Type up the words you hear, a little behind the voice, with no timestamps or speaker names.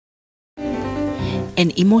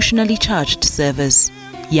An emotionally charged service.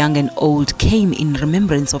 Young and old came in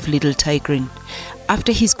remembrance of little Taegrin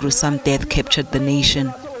after his gruesome death captured the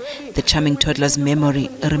nation. The charming toddler's memory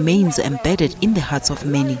remains embedded in the hearts of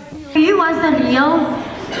many. He was a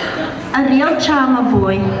real charmer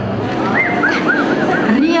boy.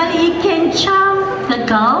 Really, he can charm the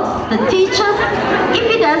girls, the teachers. If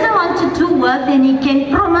he doesn't want to do work, then he can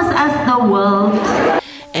promise us the world.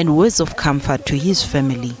 And words of comfort to his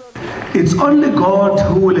family. It's only God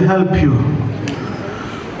who will help you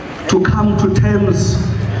to come to terms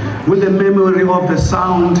with the memory of the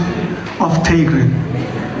sound of Taegrin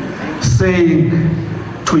saying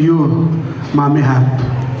to you, Mommy help.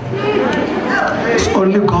 It's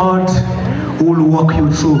only God who will walk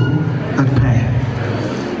you through that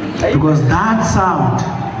pain, because that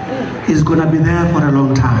sound is going to be there for a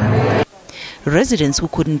long time. Residents who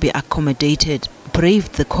couldn't be accommodated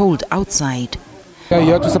braved the cold outside. We are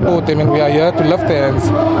here to support them, and we are here to lift their hands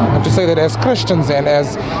and to say that as Christians and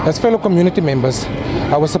as fellow community members,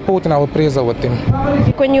 our support and our prayers are with them.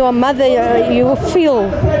 When you're a mother, you feel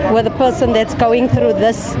with the person that's going through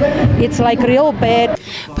this. It's like real bad.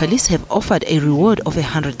 Police have offered a reward of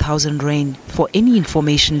 100,000 rand for any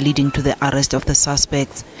information leading to the arrest of the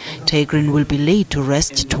suspects. Taegrin will be laid to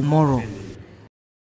rest tomorrow.